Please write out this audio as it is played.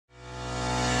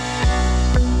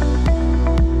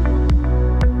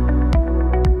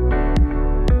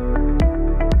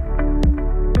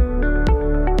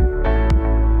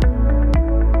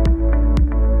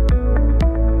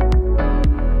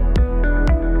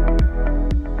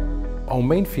Our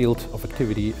main field of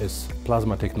activity is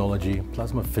plasma technology,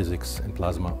 plasma physics and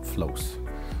plasma flows.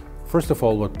 First of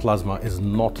all, what plasma is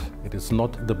not, it is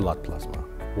not the blood plasma.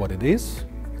 What it is,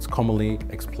 it's commonly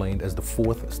explained as the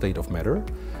fourth state of matter.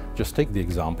 Just take the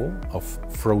example of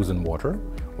frozen water.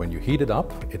 When you heat it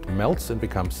up, it melts and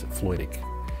becomes fluidic.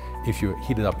 If you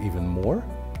heat it up even more,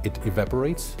 it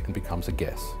evaporates and becomes a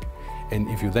gas. And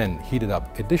if you then heat it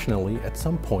up additionally, at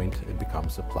some point it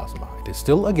becomes a plasma. It is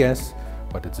still a gas,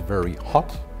 but it's very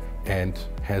hot and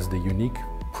has the unique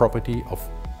property of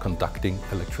conducting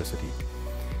electricity.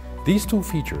 These two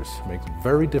features make it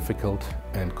very difficult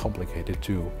and complicated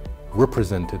to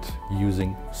represent it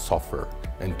using software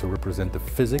and to represent the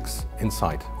physics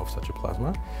inside of such a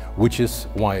plasma, which is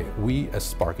why we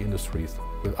as SPARC Industries,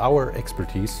 with our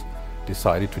expertise,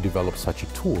 decided to develop such a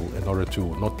tool in order to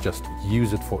not just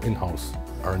use it for in-house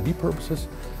R&D purposes,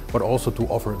 but also to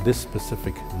offer this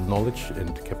specific knowledge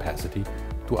and capacity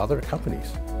to other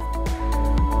companies.